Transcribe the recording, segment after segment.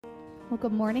Well,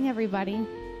 good morning, everybody.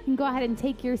 You can go ahead and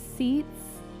take your seats.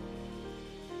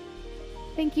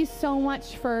 Thank you so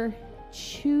much for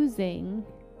choosing,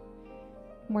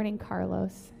 morning,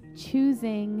 Carlos,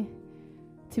 choosing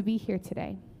to be here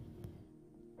today.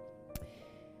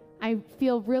 I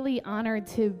feel really honored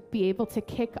to be able to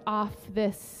kick off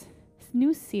this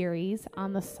new series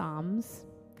on the Psalms.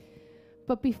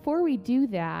 But before we do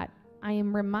that, I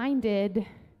am reminded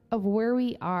of where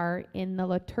we are in the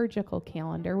liturgical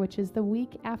calendar, which is the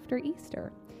week after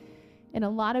Easter. And a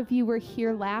lot of you were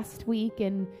here last week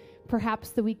and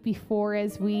perhaps the week before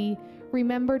as we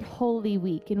remembered Holy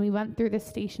Week and we went through the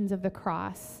Stations of the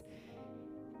Cross.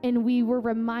 And we were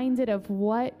reminded of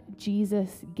what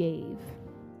Jesus gave.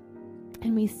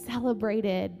 And we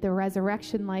celebrated the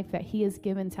resurrection life that he has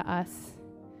given to us.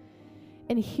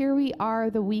 And here we are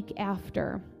the week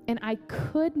after. And I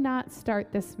could not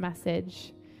start this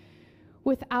message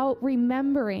without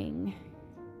remembering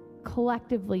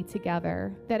collectively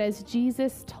together that as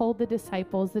Jesus told the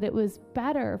disciples that it was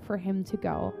better for him to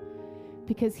go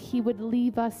because he would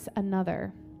leave us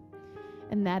another,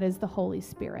 and that is the Holy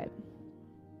Spirit.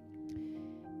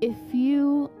 If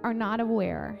you are not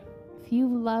aware, if you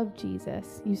love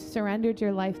Jesus, you surrendered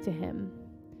your life to him,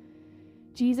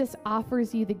 Jesus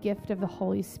offers you the gift of the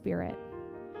Holy Spirit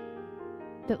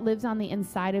that lives on the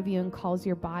inside of you and calls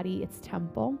your body its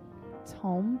temple, its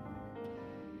home.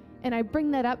 And I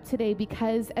bring that up today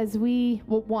because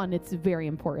one, it's very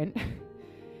important.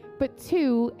 But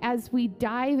two, as we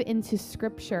dive into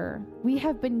Scripture, we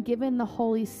have been given the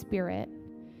Holy Spirit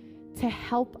to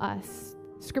help us.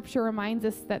 Scripture reminds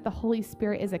us that the Holy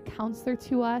Spirit is a counselor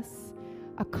to us,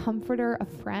 a comforter, a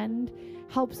friend,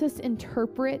 helps us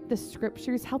interpret the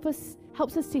Scriptures, helps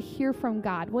us to hear from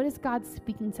God. What is God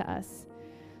speaking to us?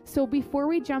 So before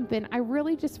we jump in, I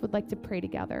really just would like to pray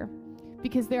together,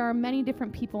 because there are many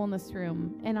different people in this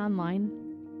room and online,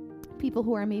 people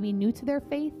who are maybe new to their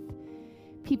faith,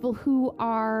 people who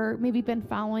are maybe been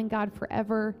following God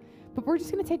forever, but we're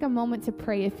just going to take a moment to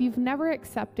pray. If you've never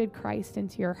accepted Christ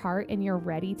into your heart and you're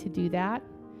ready to do that,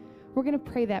 we're going to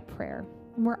pray that prayer.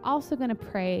 And we're also going to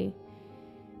pray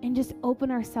and just open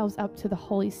ourselves up to the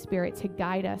Holy Spirit to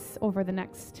guide us over the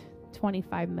next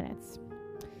 25 minutes.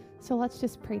 So let's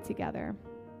just pray together.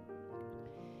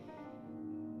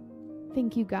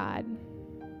 Thank you, God.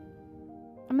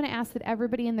 I'm going to ask that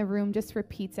everybody in the room just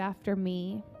repeats after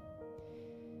me.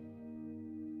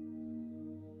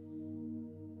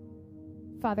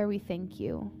 Father, we thank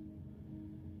you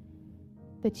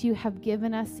that you have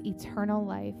given us eternal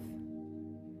life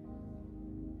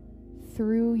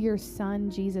through your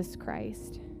Son, Jesus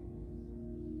Christ,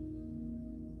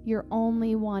 your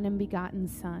only one and begotten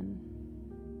Son,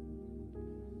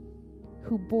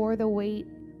 who bore the weight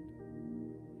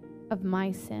of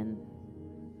my sin,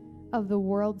 of the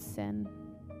world's sin,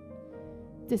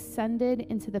 descended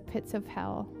into the pits of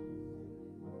hell,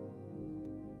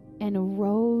 and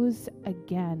rose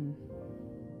again.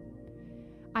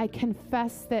 I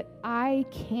confess that I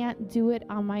can't do it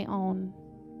on my own.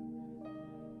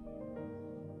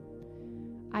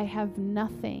 I have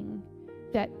nothing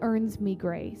that earns me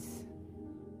grace.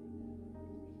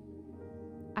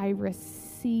 I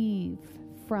receive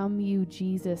from you,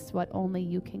 Jesus, what only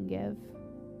you can give.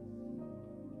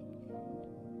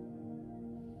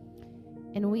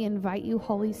 And we invite you,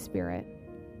 Holy Spirit,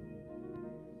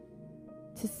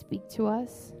 to speak to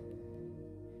us,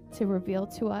 to reveal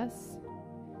to us,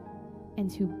 and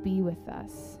to be with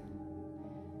us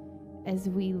as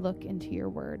we look into your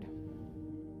word.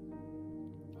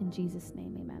 In Jesus'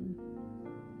 name, amen.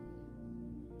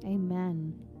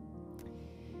 Amen.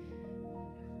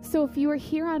 So if you were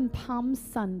here on Palm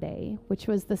Sunday, which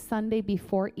was the Sunday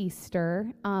before Easter,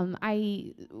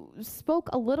 I spoke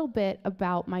a little bit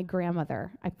about my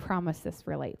grandmother. I promise this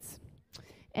relates.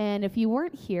 And if you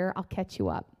weren't here, I'll catch you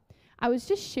up. I was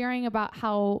just sharing about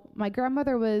how my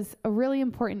grandmother was a really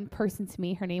important person to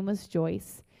me. Her name was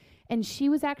Joyce. And she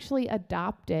was actually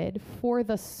adopted for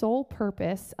the sole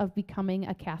purpose of becoming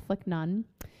a Catholic nun.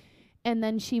 And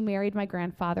then she married my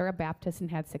grandfather, a Baptist,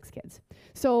 and had 6 kids.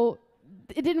 So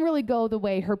it didn't really go the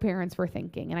way her parents were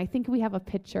thinking. And I think we have a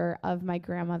picture of my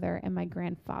grandmother and my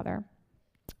grandfather.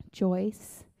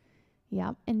 Joyce,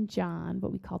 and John,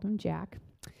 but we called him Jack.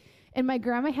 And my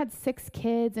grandma had 6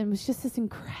 kids and was just this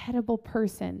incredible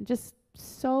person, just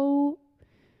so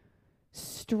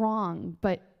strong,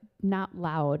 but not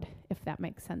loud, if that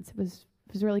makes sense. It was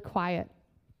really quiet.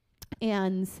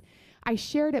 And I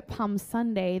shared at Palm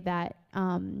Sunday that,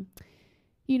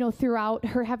 throughout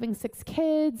her having 6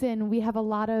 kids, and we have a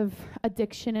lot of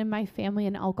addiction in my family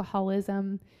and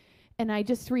alcoholism. And I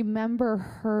just remember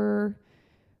her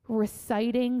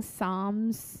reciting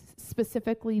Psalms,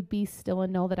 specifically, be still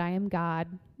and know that I am God.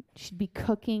 She'd be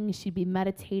cooking, she'd be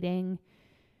meditating.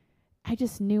 I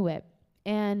just knew it.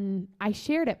 And I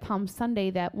shared at Palm Sunday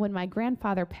that when my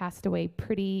grandfather passed away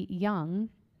pretty young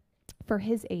for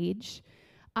his age,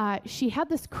 she had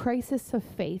this crisis of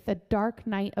faith, a dark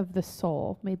night of the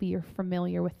soul. Maybe you're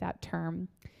familiar with that term,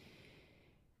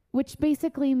 which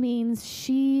basically means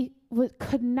she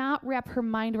could not wrap her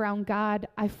mind around God.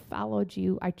 I followed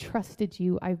you. I trusted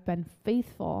you. I've been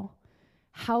faithful.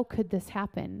 How could this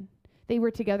happen? They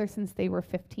were together since they were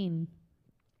 15.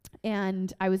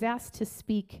 And I was asked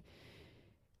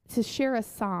to share a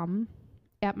psalm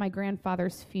at my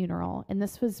grandfather's funeral. And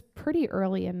this was pretty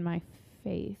early in my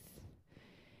faith.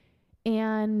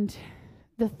 And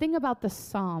the thing about the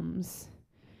Psalms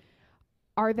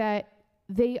are that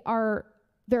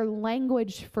they're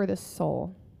language for the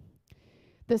soul.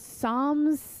 The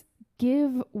Psalms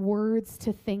give words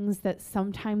to things that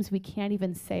sometimes we can't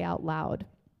even say out loud.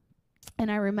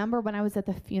 And I remember when I was at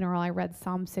the funeral, I read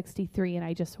Psalm 63 and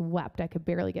I just wept. I could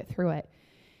barely get through it.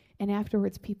 And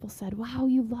afterwards, people said, wow,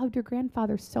 you loved your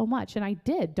grandfather so much. And I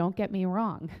did, don't get me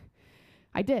wrong.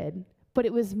 I did. But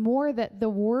it was more that the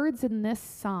words in this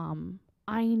psalm,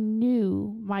 I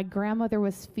knew my grandmother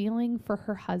was feeling for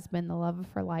her husband, the love of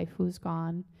her life, who's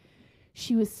gone.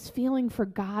 She was feeling for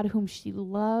God, whom she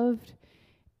loved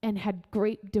and had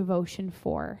great devotion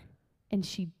for. And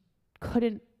she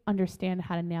couldn't understand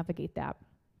how to navigate that.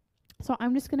 So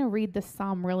I'm just going to read this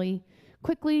psalm really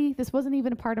quickly. This wasn't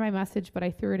even a part of my message, but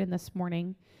I threw it in this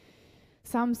morning.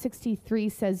 Psalm 63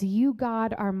 says, "You,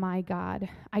 God, are my God.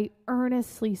 I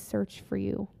earnestly search for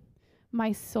you.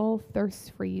 My soul thirsts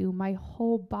for you. My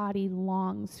whole body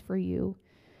longs for you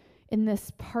in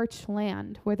this parched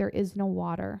land where there is no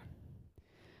water.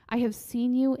 I have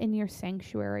seen you in your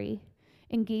sanctuary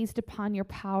and gazed upon your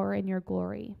power and your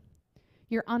glory.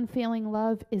 Your unfailing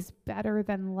love is better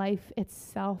than life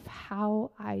itself.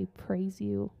 How I praise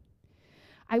you.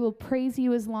 I will praise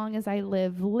you as long as I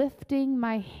live, lifting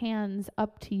my hands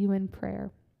up to you in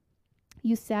prayer.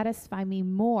 You satisfy me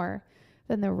more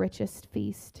than the richest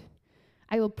feast.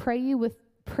 I will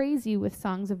praise you with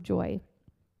songs of joy.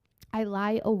 I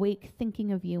lie awake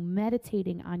thinking of you,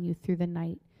 meditating on you through the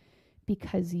night,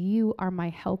 because you are my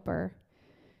helper.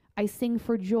 I sing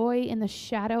for joy in the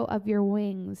shadow of your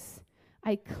wings.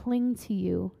 I cling to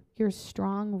you. Your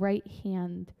strong right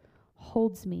hand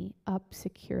holds me up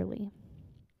securely."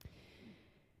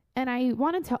 And I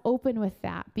wanted to open with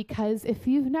that because if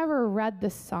you've never read the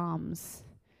Psalms,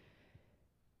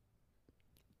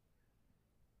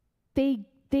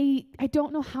 I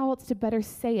don't know how else to better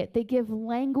say it. They give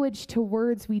language to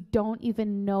words we don't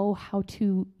even know how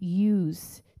to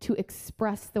use to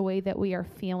express the way that we are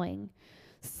feeling.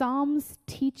 Psalms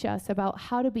teach us about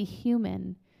how to be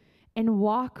human and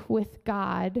walk with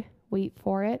God, wait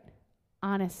for it,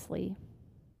 honestly.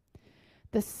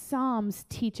 The Psalms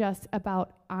teach us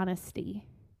about honesty.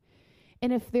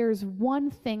 And if there's one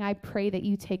thing I pray that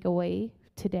you take away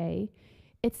today,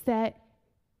 it's that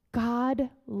God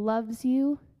loves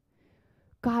you.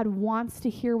 God wants to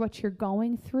hear what you're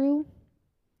going through.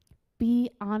 Be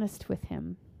honest with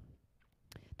him.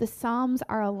 The Psalms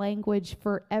are a language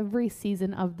for every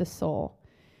season of the soul.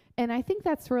 And I think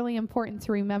that's really important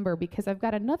to remember because I've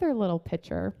got another little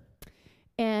picture.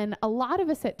 And a lot of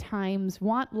us at times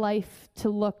want life to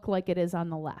look like it is on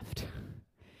the left.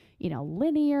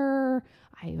 Linear,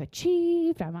 I've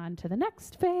achieved, I'm on to the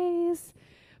next phase.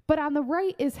 But on the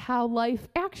right is how life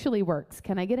actually works.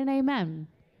 Can I get an amen?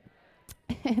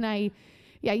 And I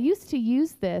used to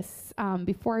use this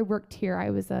before I worked here. I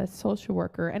was a social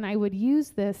worker, and I would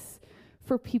use this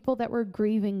for people that were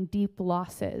grieving deep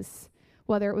losses,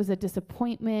 whether it was a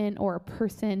disappointment or a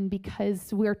person,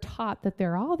 because we're taught that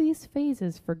there are all these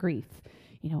phases for grief,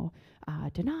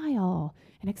 denial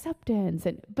and acceptance.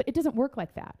 But it doesn't work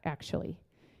like that, actually.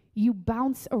 You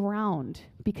bounce around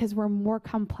because we're more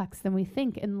complex than we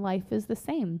think, and life is the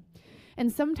same.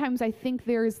 And sometimes I think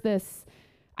there's this,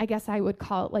 I guess I would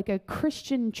call it like a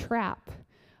Christian trap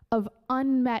of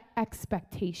unmet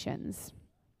expectations.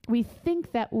 We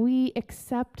think that we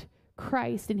accept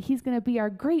Christ and he's going to be our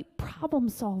great problem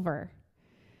solver.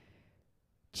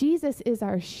 Jesus is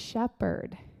our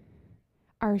shepherd.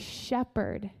 Our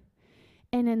shepherd.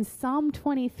 And in Psalm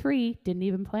 23, didn't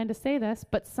even plan to say this,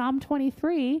 but Psalm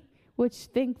 23, which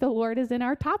thank the Lord is in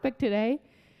our topic today,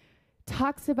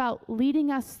 talks about leading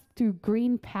us through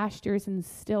green pastures and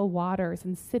still waters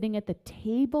and sitting at the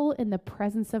table in the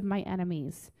presence of my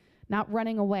enemies, not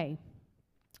running away.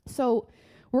 So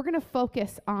we're going to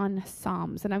focus on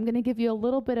Psalms, and I'm going to give you a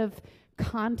little bit of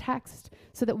context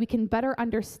so that we can better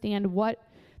understand what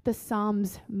the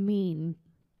Psalms mean.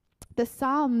 The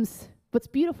Psalms, what's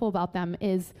beautiful about them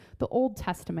is the Old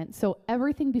Testament, so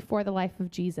everything before the life of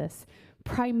Jesus,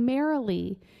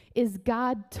 primarily is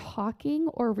God talking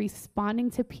or responding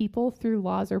to people through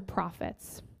laws or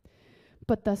prophets.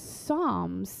 But the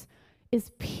Psalms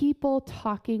is people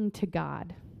talking to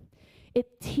God.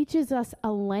 It teaches us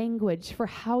a language for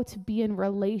how to be in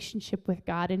relationship with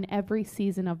God in every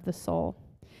season of the soul.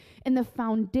 And the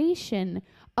foundation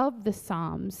of the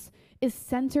Psalms is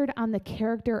centered on the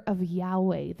character of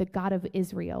Yahweh, the God of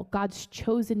Israel, God's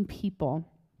chosen people.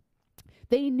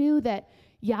 They knew that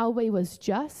Yahweh was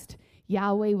just,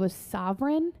 Yahweh was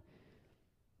sovereign,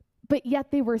 but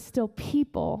yet they were still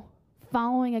people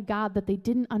following a God that they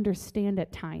didn't understand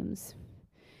at times.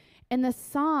 And the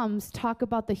Psalms talk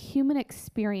about the human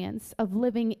experience of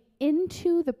living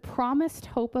into the promised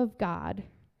hope of God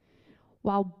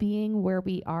while being where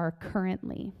we are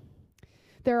currently.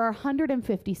 There are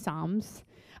 150 Psalms.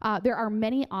 There are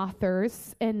many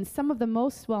authors, and some of the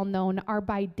most well-known are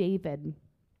by David,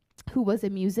 who was a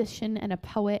musician and a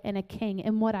poet and a king.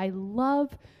 And what I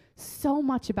love so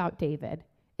much about David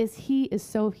is he is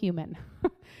so human.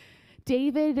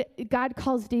 David, God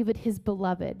calls David his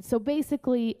beloved. So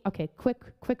basically, okay,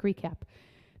 quick recap.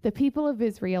 The people of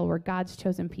Israel were God's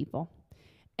chosen people,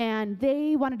 and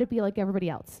they wanted to be like everybody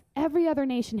else. Every other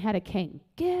nation had a king.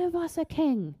 Give us a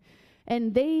king.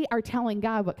 And they are telling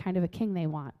God what kind of a king they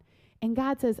want. And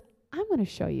God says, I'm going to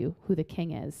show you who the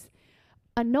king is.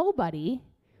 A nobody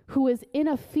who is in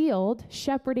a field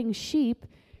shepherding sheep.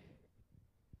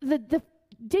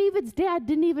 David's dad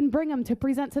didn't even bring him to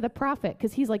present to the prophet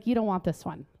because he's like, you don't want this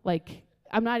one. Like,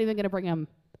 I'm not even going to bring him.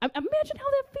 Imagine how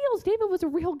that feels. David was a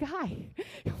real guy.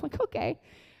 I'm like, okay.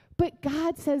 But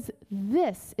God says,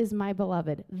 this is my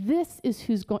beloved. This is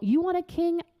who's going. You want a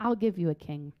king? I'll give you a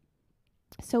king.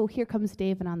 So here comes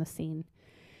David on the scene.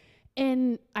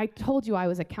 And I told you I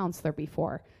was a counselor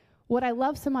before. What I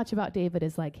love so much about David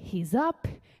is like, he's up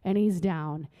and he's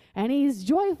down and he's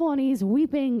joyful and he's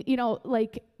weeping. You know,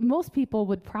 like most people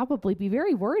would probably be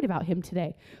very worried about him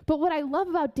today. But what I love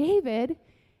about David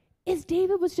is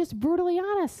David was just brutally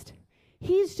honest.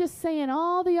 He's just saying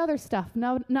all the other stuff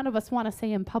none of us want to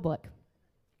say in public.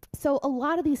 So a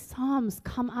lot of these Psalms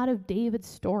come out of David's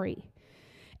story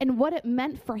and what it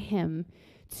meant for him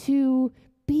to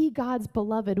be God's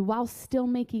beloved while still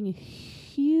making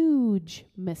huge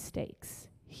mistakes.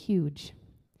 Huge.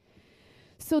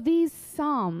 So these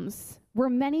Psalms were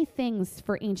many things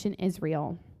for ancient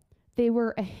Israel. They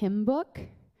were a hymn book.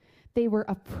 They were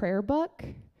a prayer book.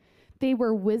 They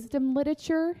were wisdom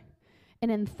literature,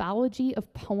 an anthology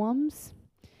of poems.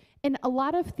 And a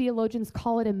lot of theologians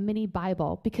call it a mini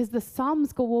Bible because the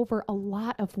Psalms go over a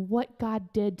lot of what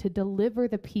God did to deliver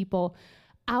the people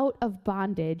out of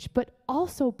bondage, but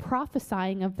also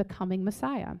prophesying of the coming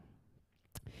Messiah.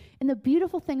 And the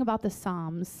beautiful thing about the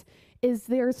Psalms is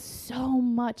there's so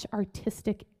much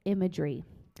artistic imagery.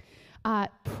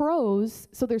 Prose,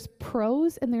 so there's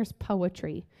prose and there's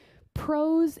poetry.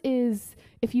 Prose is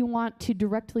if you want to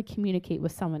directly communicate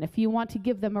with someone, if you want to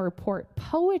give them a report.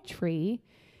 Poetry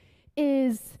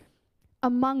is,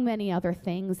 among many other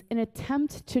things, an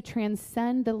attempt to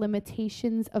transcend the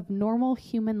limitations of normal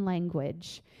human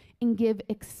language and give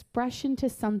expression to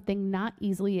something not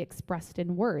easily expressed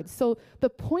in words. So the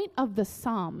point of the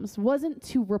Psalms wasn't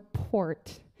to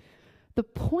report. The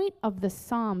point of the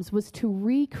Psalms was to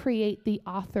recreate the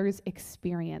author's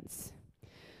experience.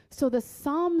 So the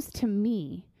Psalms, to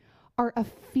me, are a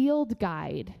field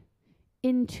guide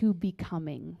into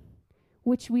becoming,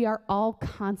 which we are all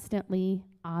constantly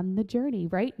on the journey,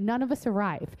 right? None of us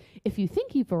arrive. If you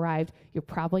think you've arrived, you're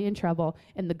probably in trouble,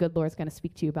 and the good Lord's going to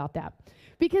speak to you about that.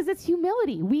 Because it's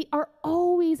humility. We are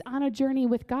always on a journey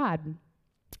with God.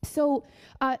 So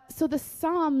the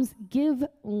Psalms give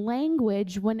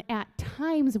language when at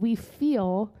times we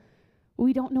feel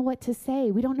we don't know what to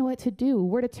say, we don't know what to do,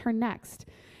 where to turn next.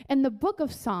 And the book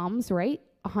of Psalms, right,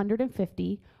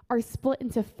 150, are split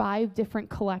into 5 different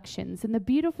collections. And the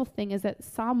beautiful thing is that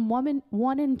Psalm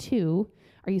 1 and 2,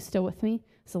 are you still with me?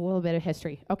 It's a little bit of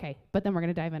history. Okay, but then we're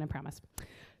going to dive in, I promise.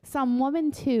 Psalm 1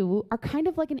 and 2 are kind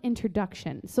of like an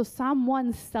introduction. So Psalm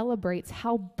 1 celebrates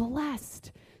how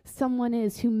blessed someone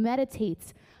is who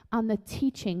meditates on the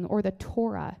teaching or the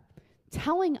Torah,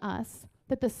 telling us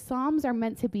that the Psalms are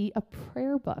meant to be a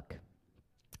prayer book.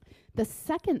 The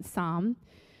second Psalm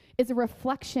is a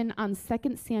reflection on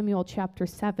 2 Samuel chapter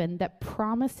 7 that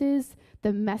promises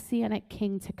the Messianic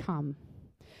king to come.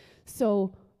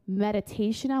 So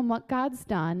meditation on what God's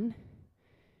done,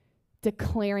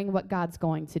 declaring what God's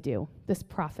going to do, this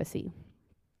prophecy.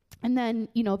 And then,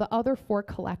 the other 4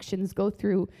 collections go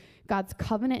through God's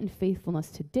covenant and faithfulness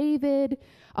to David,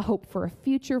 a hope for a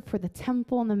future for the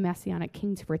temple and the Messianic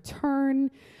king to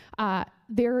return,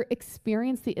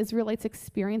 the Israelites'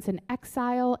 experience in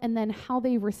exile, and then how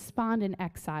they respond in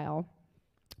exile,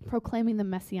 proclaiming the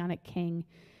Messianic king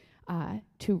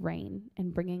to reign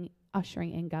and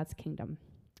ushering in God's kingdom,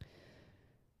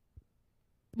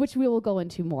 which we will go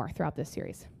into more throughout this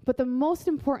series. But the most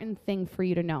important thing for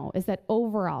you to know is that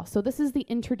overall, so this is the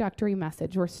introductory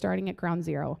message. We're starting at ground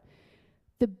zero.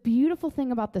 The beautiful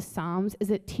thing about the Psalms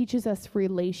is it teaches us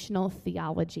relational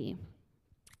theology.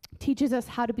 Teaches us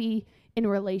how to be in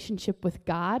relationship with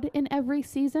God in every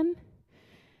season,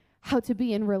 how to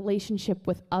be in relationship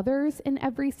with others in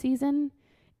every season,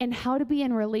 and how to be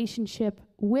in relationship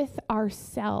with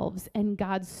ourselves and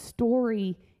God's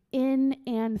story in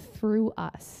and through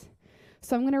us.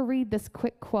 So I'm going to read this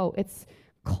quick quote. It's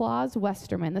Claus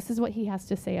Westermann. This is what he has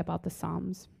to say about the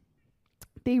Psalms.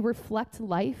 They reflect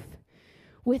life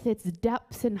with its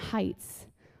depths and heights,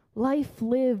 life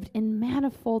lived in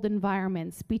manifold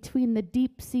environments between the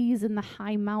deep seas and the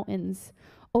high mountains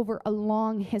over a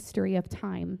long history of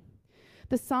time.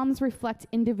 The Psalms reflect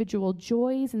individual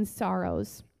joys and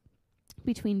sorrows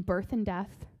between birth and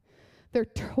death, their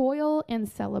toil and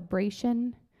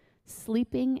celebration,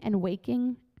 sleeping and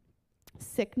waking,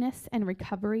 sickness and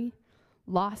recovery,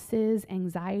 losses,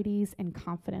 anxieties, and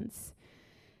confidence,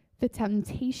 the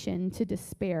temptation to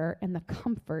despair, and the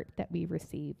comfort that we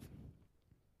receive.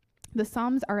 The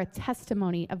Psalms are a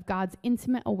testimony of God's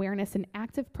intimate awareness and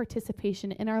active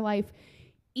participation in our life,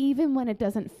 even when it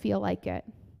doesn't feel like it.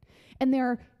 And there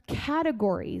are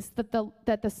categories that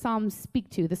the Psalms speak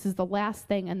to. This is the last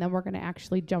thing, and then we're going to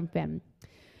actually jump in.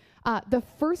 The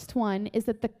first one is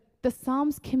that the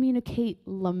Psalms communicate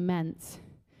lament.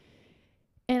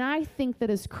 And I think that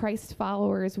as Christ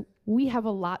followers, we have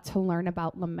a lot to learn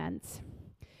about lament.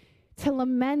 To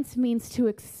lament means to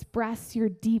express your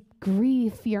deep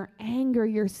grief, your anger,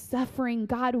 your suffering.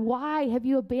 God, why have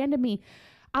you abandoned me?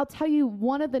 I'll tell you,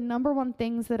 one of the number one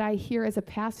things that I hear as a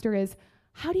pastor is,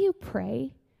 how do you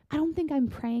pray? I don't think I'm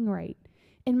praying right.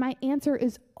 And my answer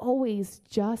is always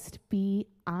just be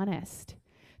honest.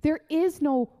 There is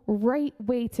no right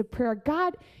way to pray.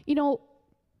 God,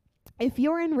 if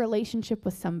you're in relationship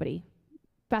with somebody,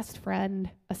 best friend,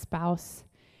 a spouse,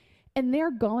 and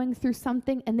they're going through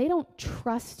something and they don't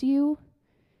trust you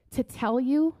to tell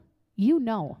you, you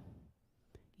know.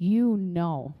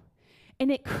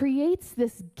 And it creates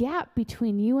this gap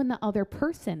between you and the other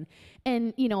person.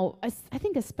 And, I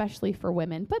think especially for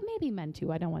women, but maybe men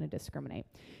too, I don't want to discriminate.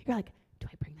 You're like, do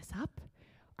I bring this up?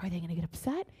 Are they going to get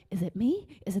upset? Is it me?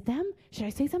 Is it them? Should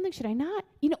I say something? Should I not?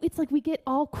 It's like we get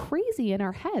all crazy in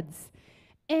our heads.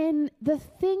 And the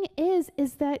thing is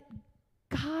that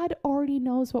God already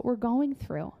knows what we're going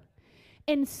through.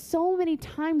 And so many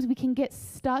times we can get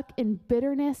stuck in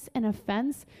bitterness and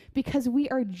offense because we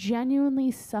are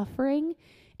genuinely suffering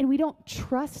and we don't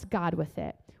trust God with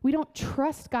it. We don't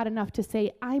trust God enough to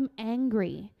say, I'm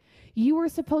angry. You were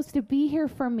supposed to be here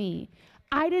for me.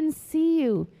 I didn't see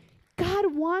you.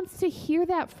 God wants to hear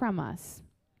that from us.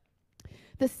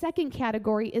 The second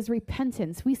category is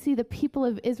repentance. We see the people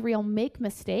of Israel make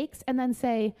mistakes and then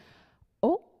say,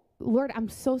 oh, Lord, I'm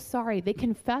so sorry. They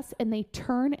confess and they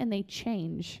turn and they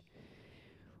change.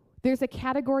 There's a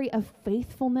category of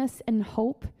faithfulness and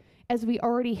hope, as we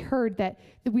already heard, that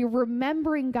we're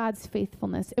remembering God's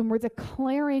faithfulness and we're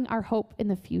declaring our hope in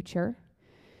the future.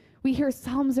 We hear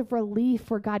psalms of relief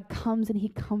where God comes and he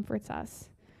comforts us.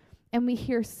 And we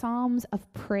hear psalms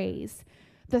of praise.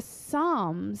 The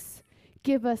Psalms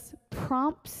give us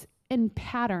prompts and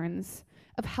patterns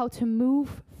of how to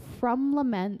move from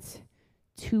lament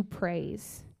to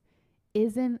praise.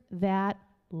 Isn't that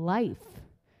life?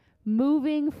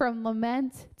 Moving from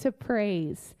lament to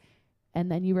praise.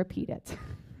 And then you repeat it.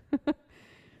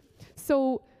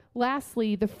 So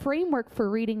lastly, the framework for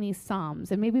reading these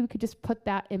Psalms, and maybe we could just put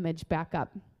that image back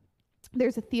up.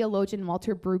 There's a theologian,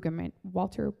 Walter Brueggemann,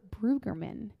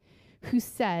 who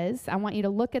says, I want you to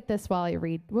look at this while I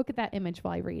read, look at that image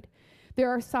while I read. There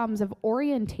are Psalms of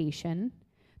orientation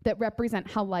that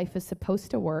represent how life is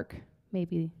supposed to work,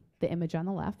 maybe the image on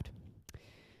the left.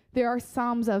 There are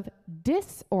Psalms of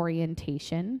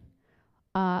disorientation,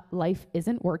 life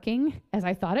isn't working as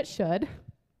I thought it should,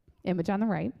 image on the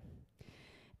right.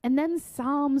 And then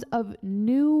Psalms of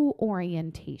new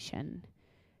orientation.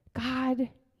 God,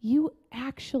 you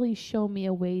actually show me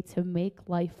a way to make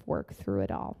life work through it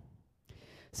all.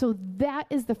 So that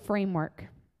is the framework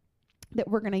that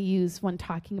we're going to use when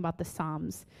talking about the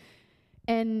Psalms.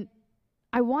 And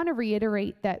I want to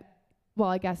reiterate that, well,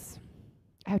 I guess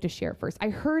I have to share it first. I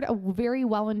heard a very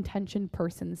well-intentioned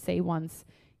person say once,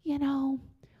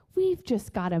 we've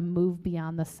just got to move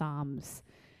beyond the Psalms.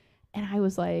 And I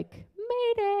was like,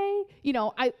 Mayday.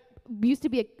 I used to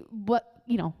be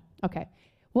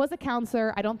was a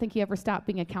counselor. I don't think he ever stopped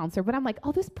being a counselor, but I'm like,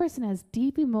 this person has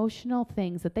deep emotional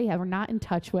things that they are not in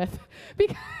touch with.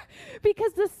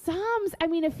 because the Psalms,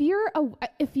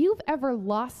 if you've ever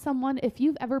lost someone, if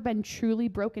you've ever been truly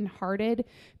brokenhearted,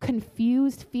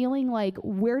 confused, feeling like,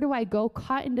 where do I go,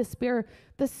 caught in despair,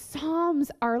 the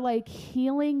Psalms are like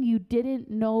healing you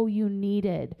didn't know you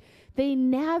needed. They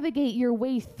navigate your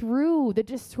way through the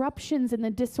disruptions and the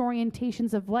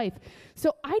disorientations of life.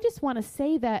 So I just want to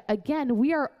say that, again,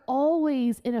 we are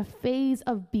always in a phase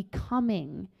of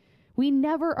becoming. We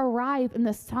never arrive, and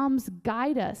the Psalms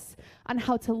guide us on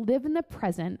how to live in the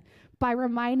present by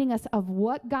reminding us of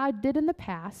what God did in the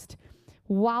past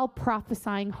while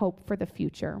prophesying hope for the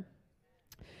future.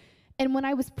 And when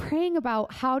I was praying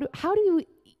about how do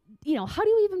you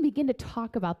even begin to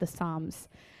talk about the Psalms,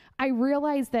 I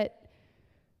realized that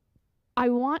I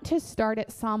want to start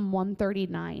at Psalm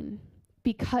 139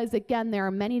 because, again, there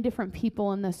are many different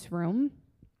people in this room.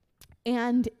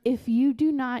 And if you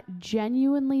do not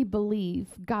genuinely believe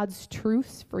God's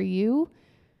truths for you,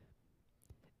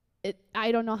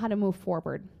 I don't know how to move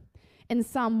forward. And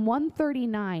Psalm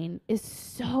 139 is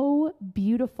so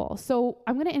beautiful. So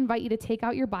I'm going to invite you to take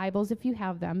out your Bibles if you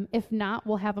have them. If not,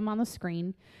 we'll have them on the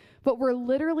screen. But we're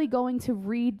literally going to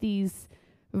read these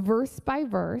verse by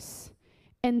verse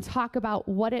and talk about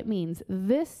what it means.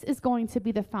 This is going to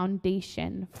be the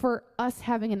foundation for us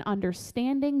having an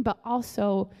understanding, but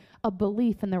also a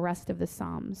belief in the rest of the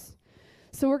Psalms.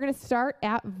 So we're going to start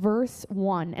at verse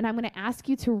 1, and I'm going to ask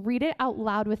you to read it out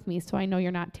loud with me so I know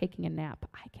you're not taking a nap.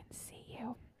 I can see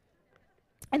you.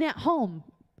 And at home,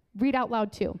 read out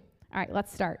loud too. All right,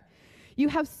 let's start. You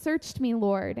have searched me,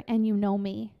 Lord, and you know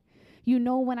me. You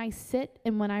know when I sit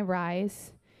and when I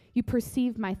rise. You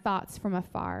perceive my thoughts from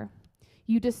afar.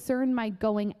 You discern my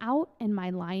going out and my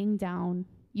lying down.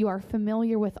 You are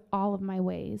familiar with all of my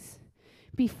ways.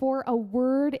 Before a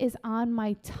word is on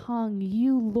my tongue,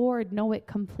 you, Lord, know it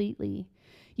completely.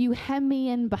 You hem me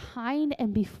in behind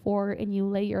and before, and you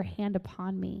lay your hand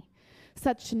upon me.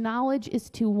 Such knowledge is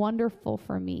too wonderful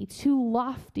for me, too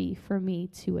lofty for me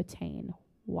to attain.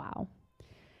 Wow.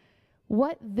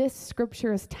 What this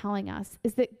scripture is telling us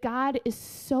is that God is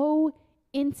so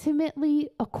intimately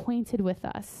acquainted with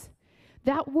us.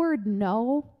 That word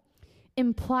know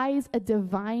implies a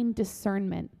divine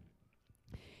discernment.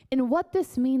 And what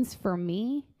this means for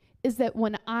me is that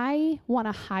when I want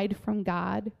to hide from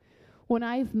God, when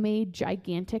I've made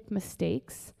gigantic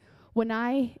mistakes, when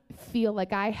I feel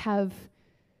like I have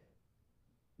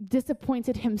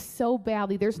disappointed him so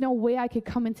badly, there's no way I could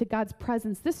come into God's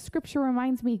presence, this scripture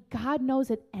reminds me God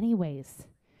knows it anyways.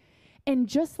 And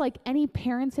just like any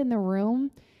parents in the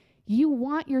room, you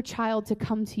want your child to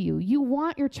come to you. You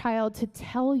want your child to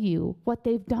tell you what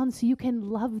they've done so you can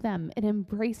love them and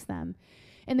embrace them.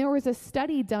 And there was a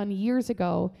study done years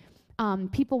ago.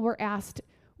 People were asked,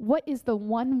 what is the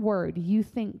one word you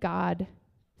think God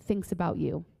thinks about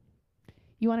you?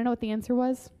 You want to know what the answer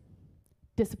was?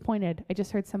 Disappointed. I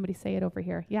just heard somebody say it over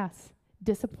here. Yes,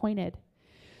 disappointed.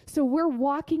 So we're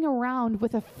walking around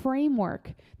with a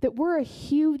framework that we're a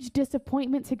huge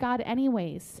disappointment to God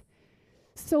anyways.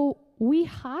 So we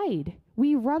hide.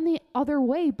 We run the other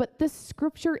way, but this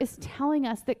scripture is telling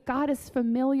us that God is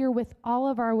familiar with all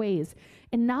of our ways.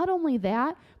 And not only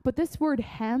that, but this word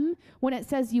hem, when it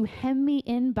says you hem me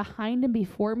in behind and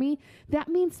before me, that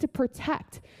means to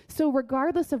protect. So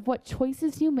regardless of what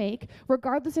choices you make,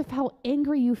 regardless of how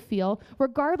angry you feel,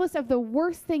 regardless of the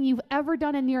worst thing you've ever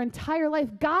done in your entire life,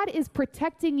 God is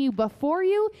protecting you before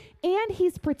you and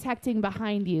he's protecting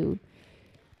behind you.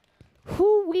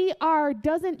 Who we are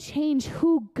doesn't change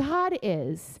who God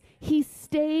is. He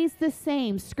stays the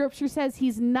same. Scripture says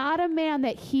he's not a man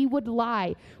that he would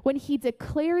lie. When he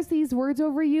declares these words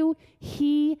over you,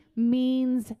 he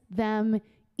means them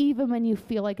even when you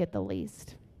feel like it the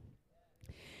least.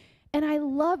 And I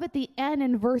love at the end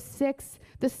in verse 6,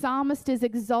 the psalmist is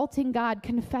exalting God,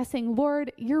 confessing,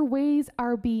 Lord, your ways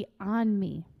are beyond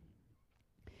me,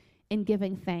 and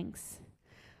giving thanks.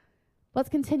 Let's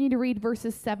continue to read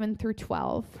verses 7 through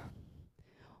 12.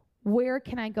 Where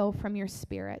can I go from your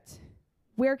spirit?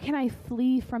 Where can I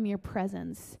flee from your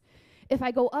presence? If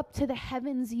I go up to the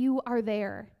heavens, you are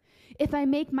there. If I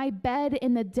make my bed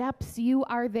in the depths, you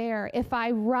are there. If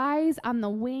I rise on the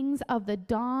wings of the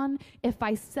dawn, if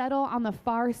I settle on the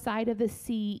far side of the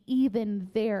sea, even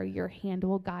there your hand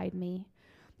will guide me.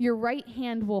 Your right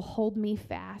hand will hold me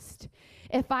fast.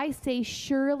 If I say,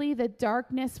 surely the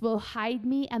darkness will hide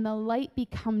me and the light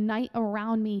become night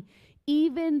around me,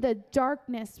 even the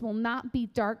darkness will not be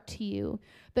dark to you.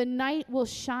 The night will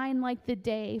shine like the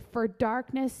day, for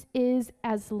darkness is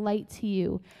as light to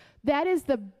you. That is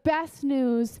the best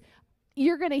news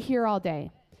you're going to hear all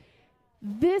day.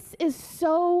 This is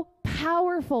so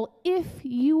powerful if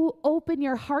you open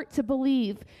your heart to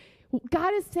believe.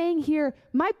 God is saying here,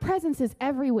 my presence is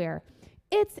everywhere.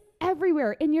 It's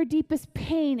everywhere, in your deepest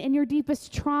pain, in your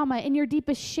deepest trauma, in your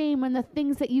deepest shame, and the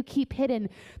things that you keep hidden.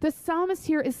 The psalmist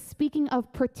here is speaking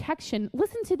of protection.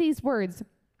 Listen to these words.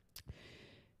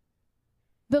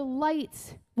 The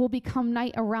light will become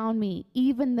night around me.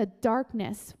 Even the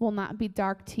darkness will not be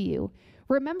dark to you.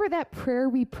 Remember that prayer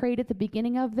we prayed at the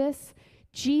beginning of this?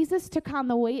 Jesus took on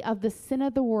the weight of the sin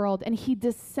of the world, and he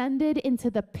descended into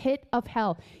the pit of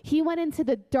hell. He went into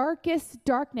the darkest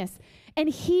darkness, and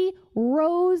he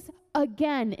rose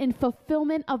again in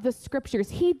fulfillment of the scriptures.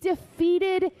 He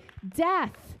defeated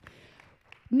death.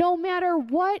 No matter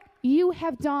what you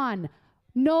have done,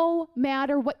 no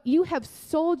matter what, you have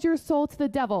sold your soul to the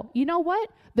devil. You know what?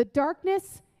 The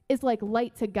darkness is like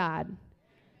light to God.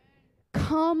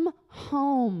 Come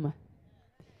home.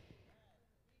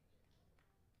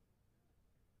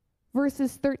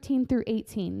 Verses 13 through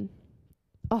 18.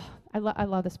 Oh, I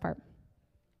love this part.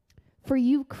 For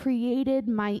you created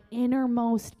my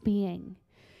innermost being.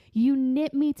 You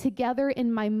knit me together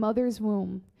in my mother's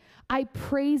womb. I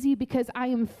praise you because I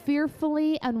am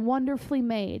fearfully and wonderfully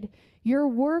made. Your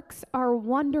works are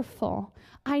wonderful.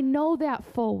 I know that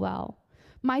full well.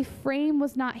 My frame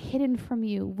was not hidden from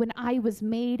you when I was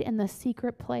made in the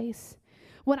secret place,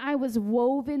 when I was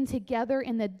woven together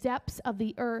in the depths of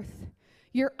the earth.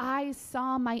 Your eyes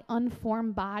saw my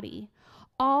unformed body.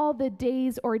 All the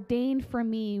days ordained for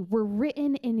me were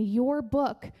written in your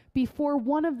book before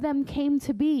one of them came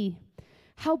to be.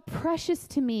 How precious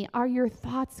to me are your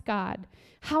thoughts, God.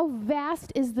 How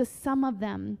vast is the sum of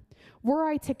them. Were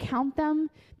I to count them,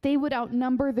 they would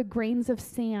outnumber the grains of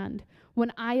sand.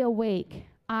 When I awake,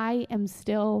 I am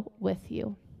still with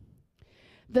you.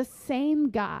 The same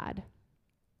God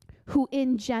who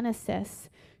in Genesis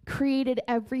created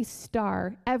every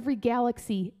star, every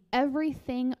galaxy,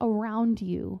 everything around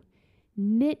you,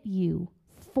 knit you,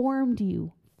 formed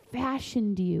you,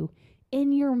 fashioned you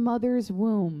in your mother's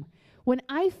womb. When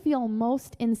I feel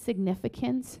most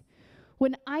insignificant,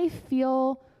 when I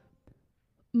feel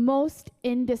most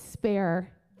in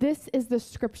despair, this is the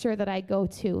scripture that I go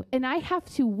to. And I have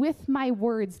to, with my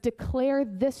words, declare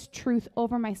this truth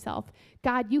over myself.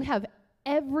 God, you have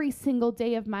every single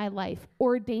day of my life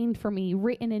ordained for me,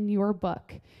 written in your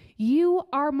book. You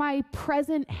are my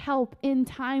present help in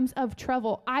times of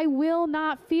trouble. I will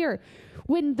not fear.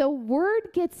 When the word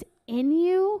gets in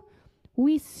you,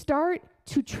 we start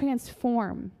to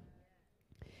transform.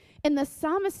 And the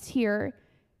psalmist here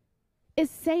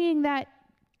is saying that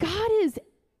God is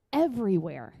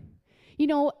everywhere. You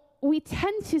know, we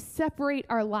tend to separate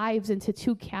our lives into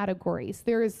two categories.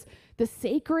 There's the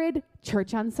sacred,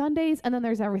 church on Sundays, and then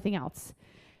there's everything else.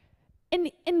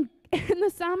 And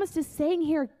the psalmist is saying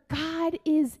here, God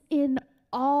is in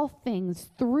all things,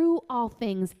 through all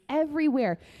things,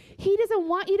 everywhere. He doesn't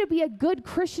want you to be a good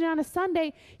Christian on a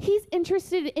Sunday. He's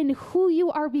interested in who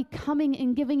you are becoming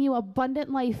and giving you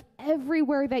abundant life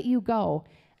everywhere that you go.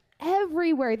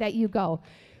 Everywhere that you go.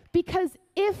 Because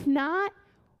if not,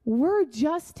 we're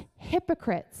just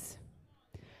hypocrites.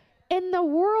 And the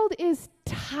world is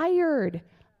tired.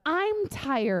 I'm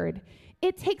tired.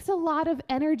 It takes a lot of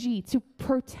energy to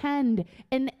pretend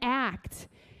and act.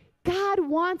 God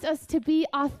wants us to be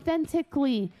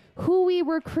authentically who we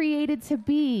were created to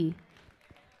be.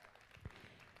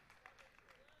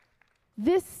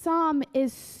 This psalm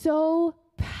is so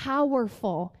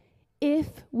powerful if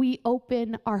we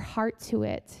open our heart to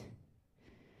it.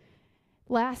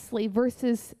 Lastly,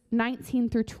 verses 19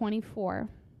 through 24.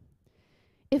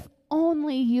 If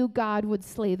only you, God, would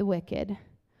slay the wicked.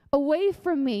 Away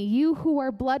from me, you who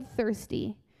are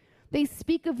bloodthirsty. They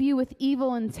speak of you with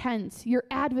evil intent. Your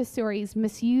adversaries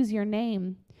misuse your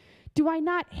name. Do I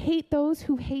not hate those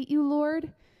who hate you,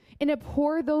 Lord, and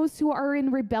abhor those who are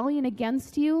in rebellion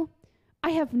against you? I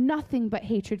have nothing but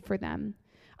hatred for them.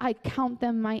 I count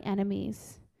them my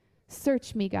enemies.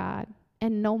 Search me, God,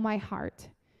 and know my heart.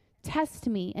 Test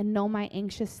me and know my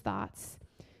anxious thoughts.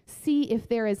 See if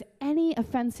there is any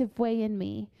offensive way in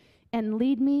me, and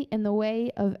lead me in the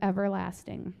way of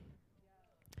everlasting.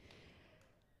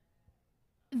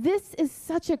 This is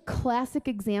such a classic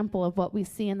example of what we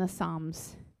see in the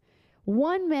Psalms.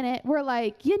 1 minute, we're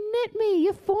like, you knit me,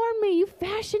 you formed me, you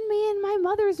fashioned me in my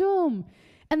mother's womb.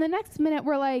 And the next minute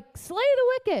we're like, slay the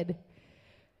wicked.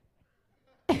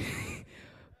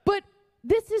 But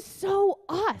this is so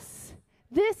us.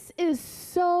 This is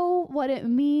so what it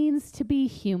means to be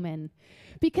human.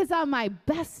 Because on my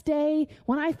best day,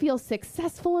 when I feel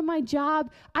successful in my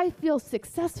job, I feel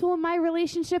successful in my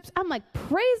relationships, I'm like,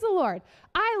 praise the Lord.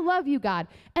 I love you, God.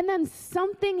 And then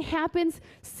something happens,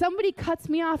 somebody cuts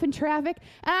me off in traffic,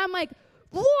 and I'm like,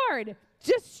 Lord,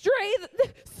 just slay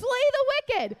the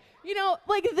wicked. You know,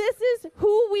 like this is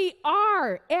who we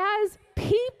are as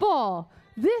people.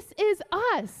 This is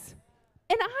us.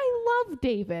 And I love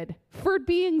David for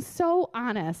being so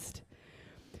honest.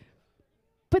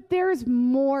 But there's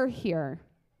more here.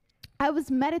 I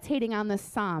was meditating on this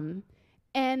psalm,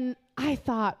 and I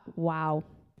thought, wow,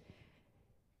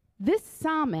 this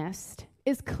psalmist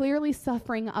is clearly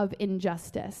suffering of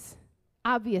injustice,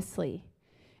 obviously.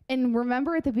 And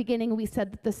remember at the beginning, we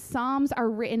said that the Psalms are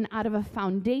written out of a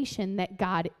foundation that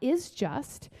God is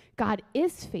just, God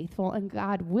is faithful, and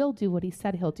God will do what he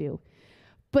said he'll do.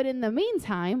 But in the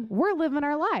meantime, we're living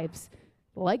our lives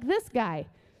like this guy.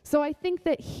 So I think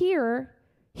that here,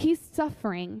 he's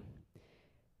suffering.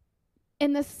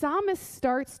 And the psalmist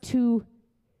starts to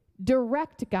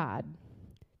direct God,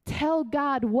 tell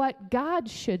God what God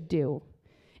should do.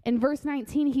 In verse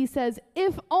 19, he says,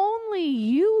 if only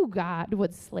you, God,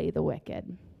 would slay the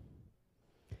wicked.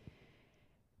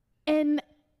 And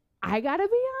I gotta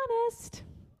be honest,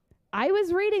 I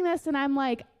was reading this and I'm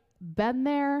like, been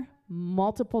there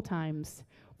multiple times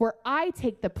where I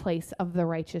take the place of the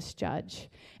righteous judge.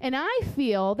 And I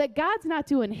feel that God's not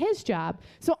doing his job,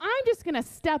 so I'm just gonna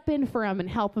step in for him and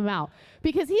help him out.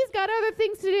 Because he's got other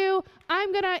things to do,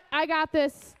 I got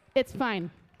this, it's fine.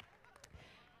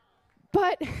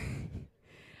 But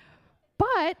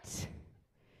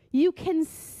you can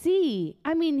see,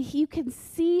 you can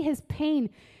see his pain.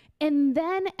 And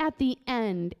then at the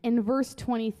end, in verse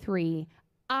 23,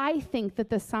 I think that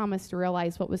the psalmist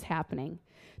realized what was happening,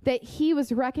 that he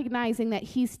was recognizing that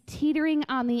he's teetering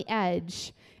on the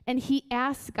edge, and he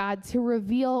asked God to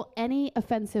reveal any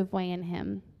offensive way in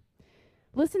him.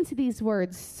 Listen to these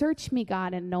words, search me,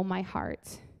 God, and know my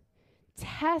heart.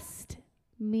 Test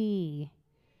me.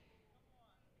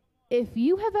 If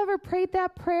you have ever prayed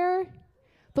that prayer,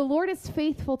 the Lord is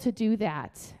faithful to do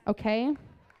that, okay?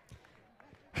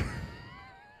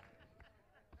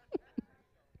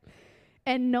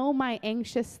 And know my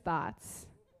anxious thoughts.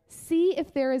 See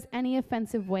if there is any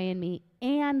offensive way in me,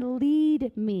 and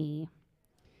lead me.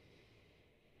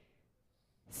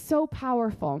 So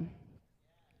powerful.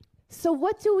 So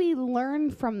what do we learn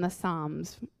from the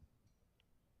Psalms?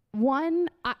 One,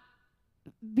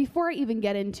 before I even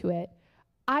get into it,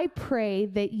 I pray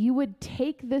that you would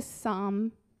take this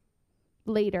psalm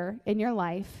later in your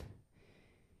life.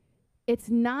 It's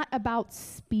not about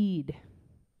speed.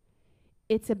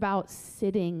 It's about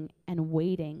sitting and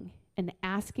waiting and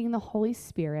asking the Holy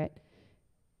Spirit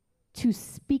to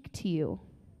speak to you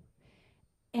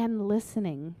and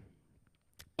listening.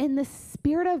 And the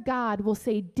Spirit of God will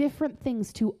say different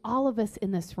things to all of us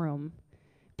in this room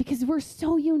because we're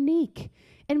so unique.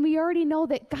 And we already know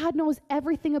that God knows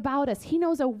everything about us. He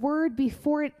knows a word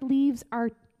before it leaves our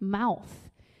mouth.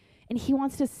 And he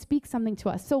wants to speak something to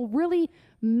us. So really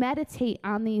meditate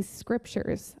on these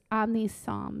scriptures, on these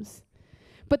Psalms.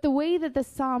 But the way that the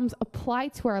Psalms apply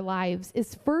to our lives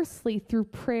is firstly through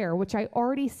prayer, which I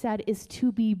already said is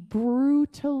to be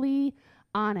brutally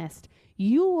honest.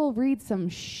 You will read some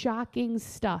shocking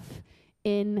stuff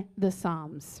in the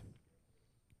Psalms.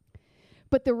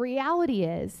 But the reality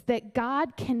is that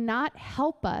God cannot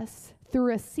help us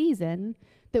through a season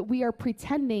that we are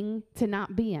pretending to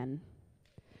not be in.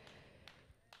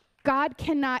 God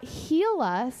cannot heal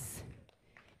us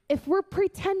if we're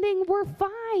pretending we're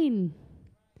fine.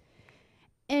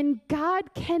 And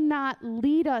God cannot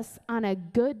lead us on a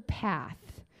good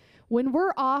path when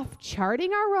we're off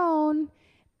charting our own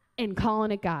and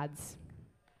calling it God's.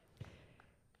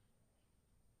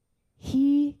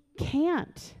 He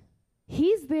can't.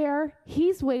 He's there.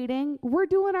 He's waiting. We're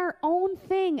doing our own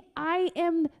thing. I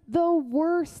am the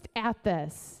worst at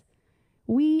this.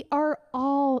 We are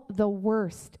all the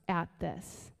worst at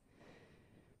this.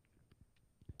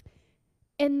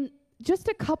 In just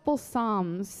a couple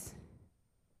Psalms,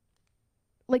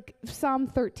 like Psalm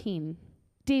 13,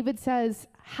 David says,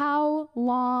 "How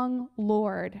long,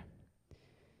 Lord?"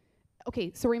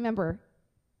 Okay, so remember,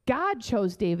 God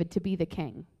chose David to be the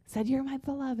king. Said, "You're my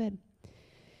beloved."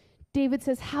 David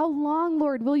says, "How long,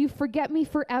 Lord, will you forget me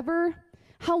forever?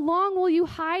 How long will you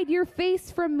hide your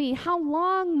face from me? How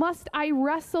long must I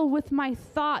wrestle with my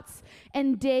thoughts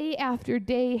and day after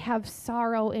day have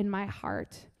sorrow in my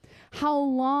heart? How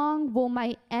long will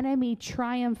my enemy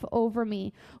triumph over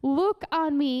me? Look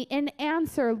on me and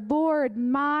answer, Lord,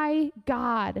 my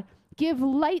God. Give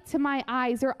light to my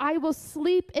eyes, or I will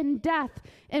sleep in death,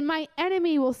 and my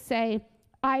enemy will say,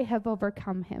 I have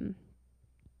overcome him.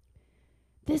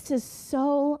 This is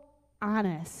so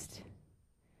honest.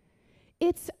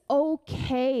 It's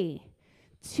okay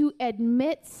to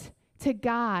admit to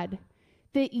God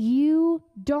that you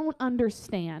don't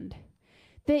understand,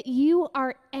 that you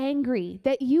are angry,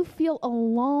 that you feel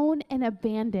alone and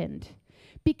abandoned,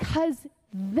 because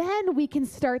then we can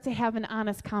start to have an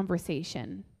honest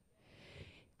conversation.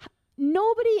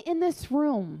 Nobody in this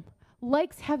room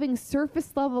likes having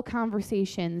surface level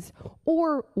conversations,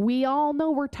 or we all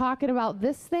know we're talking about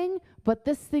this thing, but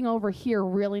this thing over here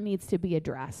really needs to be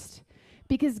addressed,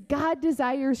 because God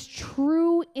desires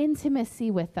true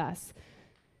intimacy with us.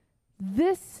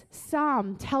 This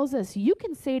psalm tells us you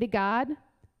can say to God,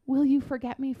 will you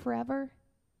forget me forever?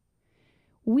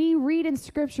 We read in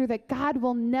Scripture that God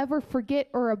will never forget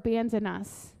or abandon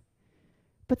us,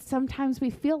 but sometimes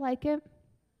we feel like it,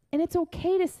 and it's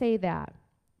okay to say that.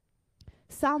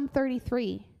 Psalm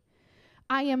 33,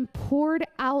 I am poured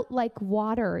out like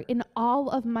water, and all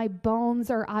of my bones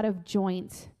are out of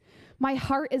joint. My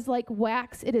heart is like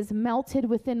wax, it is melted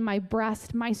within my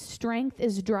breast. My strength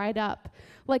is dried up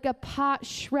like a pot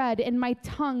shred, and my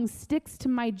tongue sticks to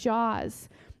my jaws.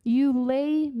 You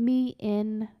lay me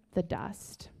in the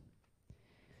dust.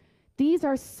 These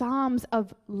are psalms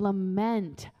of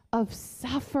lament, of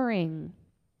suffering.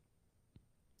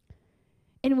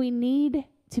 And we need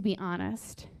to be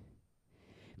honest,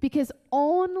 because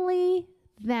only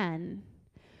then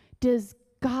does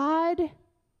God,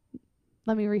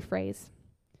 let me rephrase,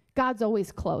 God's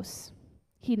always close.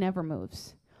 He never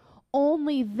moves.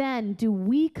 Only then do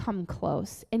we come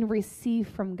close and receive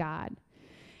from God.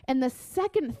 And the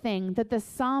second thing that the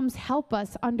Psalms help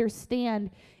us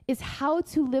understand is how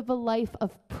to live a life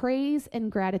of praise and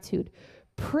gratitude.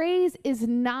 Praise is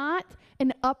not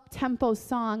an up-tempo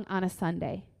song on a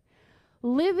Sunday.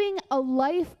 Living a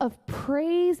life of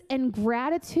praise and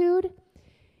gratitude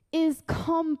is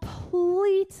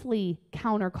completely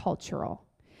countercultural.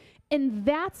 And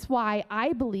that's why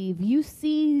I believe you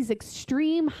see these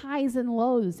extreme highs and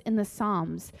lows in the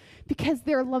Psalms, because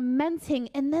they're lamenting,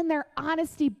 and then their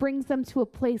honesty brings them to a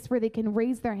place where they can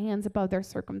raise their hands above their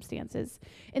circumstances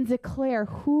and declare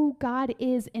who God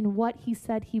is and what he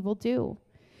said he will do.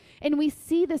 And we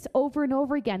see this over and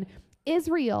over again.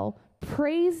 Israel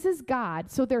praises God,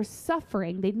 so they're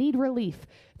suffering, they need relief.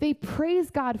 They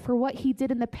praise God for what he did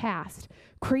in the past,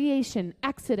 creation,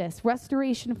 exodus,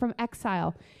 restoration from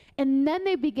exile. And then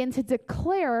they begin to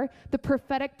declare the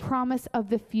prophetic promise of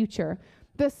the future.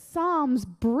 The Psalms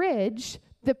bridge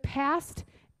the past,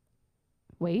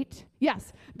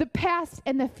 the past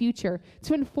and the future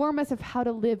to inform us of how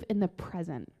to live in the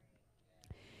present.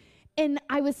 And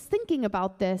I was thinking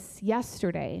about this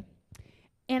yesterday,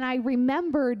 and I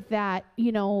remembered that,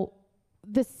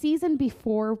 the season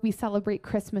before we celebrate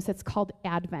Christmas, it's called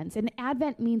Advent. And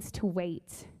Advent means to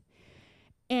wait.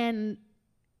 And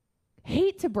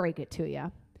hate to break it to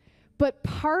you, but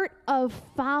part of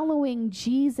following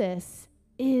Jesus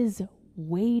is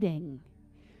waiting.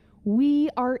 We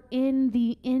are in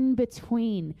the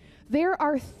in-between. There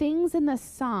are things in the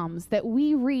Psalms that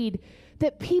we read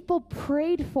that people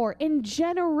prayed for and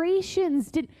generations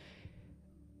did.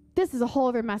 This is a whole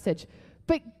other message.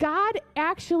 But God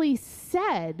actually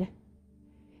said,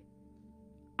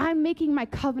 I'm making my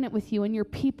covenant with you, and your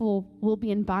people will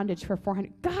be in bondage for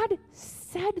 400. God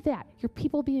said that. Your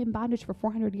people will be in bondage for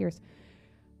 400 years.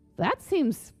 That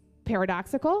seems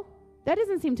paradoxical. That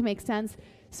doesn't seem to make sense.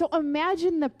 So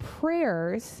imagine the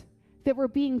prayers that were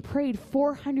being prayed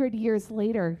 400 years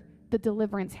later, the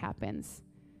deliverance happens.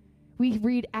 We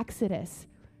read Exodus.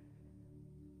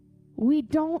 We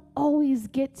don't always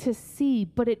get to see,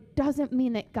 but it doesn't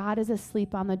mean that God is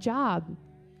asleep on the job.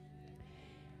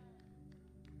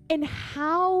 And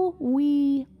how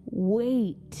we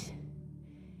wait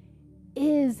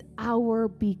is our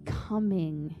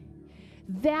becoming.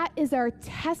 That is our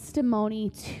testimony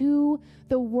to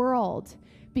the world.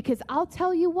 Because I'll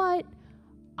tell you what,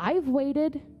 I've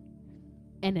waited,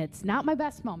 and it's not my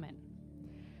best moment.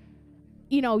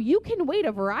 You can wait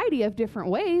a variety of different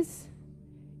ways.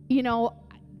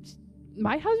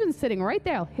 My husband's sitting right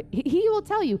there. He will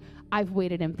tell you, I've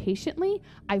waited impatiently.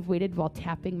 I've waited while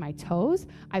tapping my toes.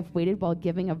 I've waited while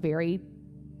giving a very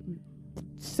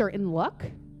certain look.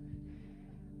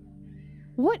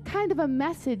 What kind of a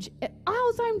message?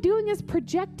 All I'm doing is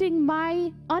projecting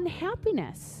my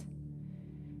unhappiness.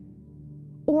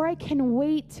 Or I can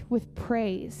wait with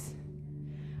praise.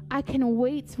 I can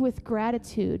wait with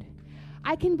gratitude.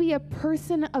 I can be a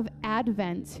person of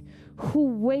Advent who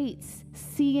waits,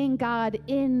 seeing God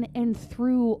in and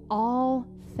through all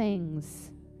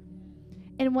things.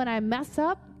 And when I mess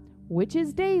up, which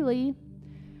is daily,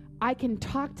 I can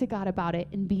talk to God about it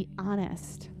and be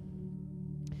honest.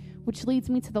 Which leads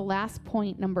me to the last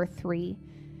point, number 3,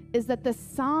 is that the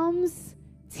Psalms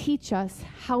teach us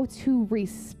how to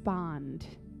respond.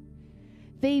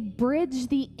 They bridge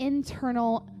the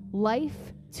internal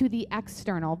life to the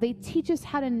external. They teach us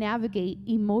how to navigate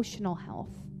emotional health.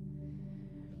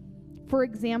 For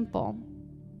example,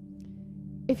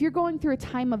 if you're going through a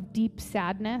time of deep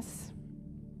sadness,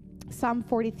 Psalm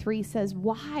 43 says,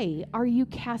 "Why are you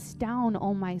cast down,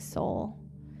 O my soul?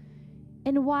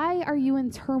 And why are you in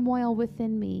turmoil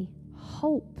within me?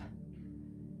 Hope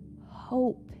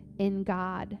in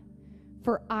God,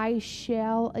 for I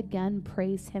shall again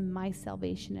praise him, my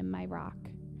salvation and my rock."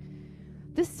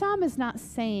 This psalm is not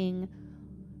saying,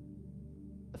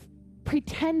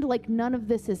 pretend like none of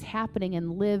this is happening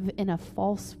and live in a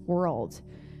false world.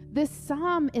 This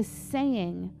psalm is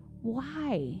saying,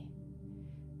 why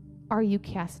are you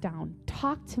cast down?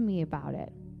 Talk to me about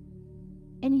it.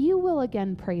 And you will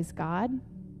again praise God.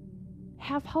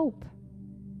 Have hope.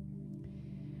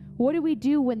 What do we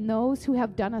do when those who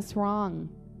have done us wrong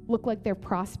look like they're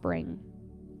prospering?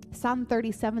 Psalm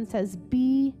 37 says,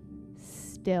 "Be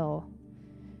still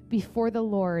before the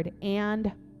Lord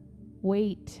and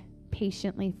wait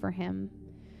patiently for him.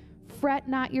 Fret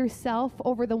not yourself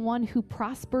over the one who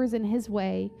prospers in his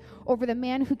way, over the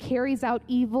man who carries out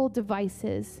evil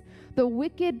devices. The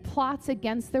wicked plots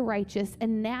against the righteous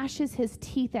and gnashes his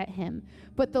teeth at him.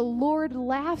 But the Lord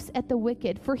laughs at the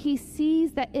wicked, for he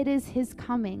sees that it is his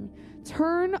coming.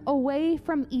 Turn away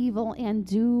from evil and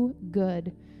do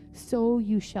good, so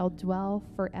you shall dwell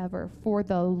forever. For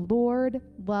the Lord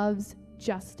loves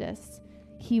justice.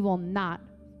 He will not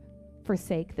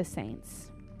forsake the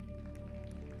saints."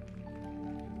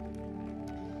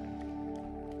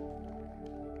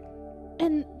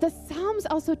 And the Psalms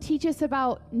also teach us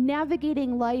about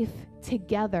navigating life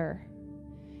together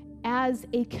as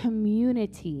a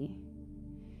community.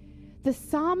 The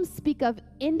Psalms speak of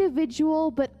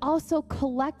individual but also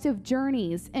collective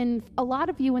journeys. And a lot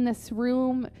of you in this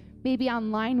room, maybe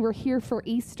online, we're here for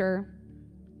Easter.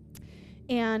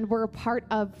 And we're a part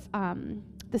of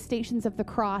the Stations of the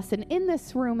Cross. And in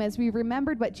this room, as we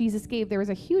remembered what Jesus gave, there was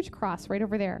a huge cross right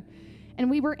over there. And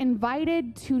we were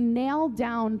invited to nail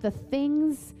down the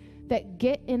things that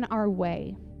get in our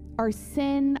way. Our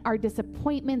sin, our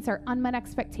disappointments, our unmet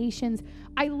expectations.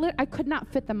 I could not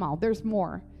fit them all. There's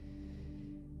more.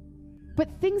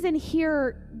 But things in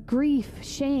here, grief,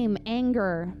 shame,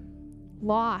 anger,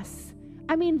 loss.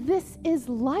 I mean, this is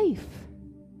life.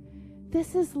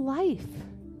 This is life.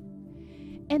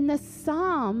 And the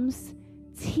Psalms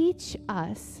teach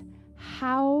us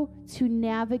how to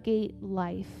navigate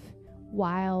life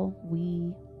while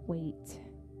we wait.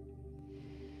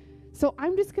 So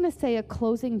I'm just going to say a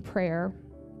closing prayer.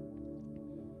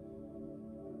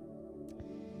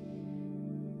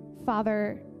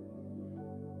 Father,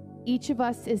 each of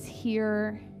us is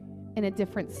here in a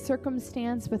different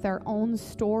circumstance with our own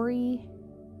story.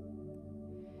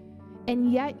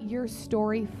 And yet your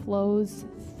story flows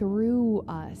through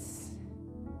us.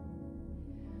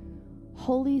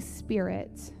 Holy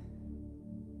Spirit,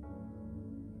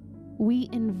 we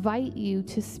invite you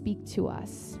to speak to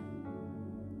us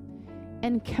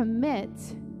and commit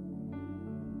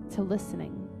to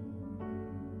listening.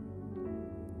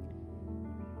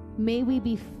 May we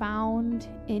be found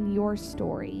in your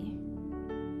story.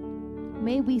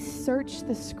 May we search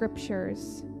the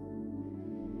scriptures.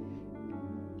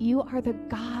 You are the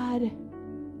God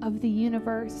of the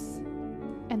universe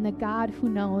and the God who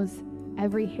knows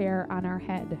every hair on our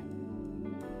head.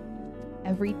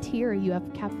 Every tear you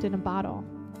have kept in a bottle.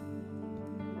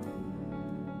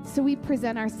 So we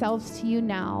present ourselves to you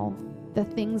now, the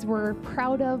things we're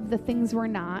proud of, the things we're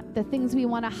not, the things we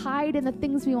want to hide, and the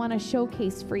things we want to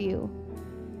showcase for you.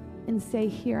 And say,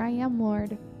 here I am,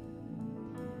 Lord.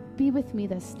 Be with me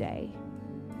this day.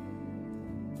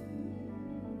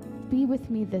 Be with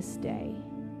me this day.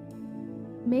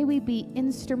 May we be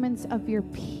instruments of your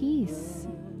peace,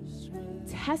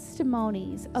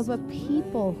 testimonies of a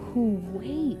people who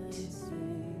wait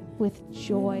with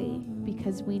joy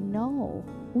because we know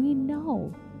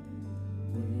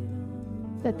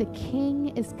that the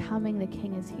King is coming, the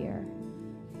King is here.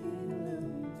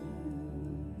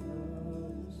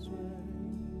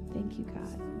 Thank you,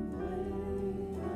 God.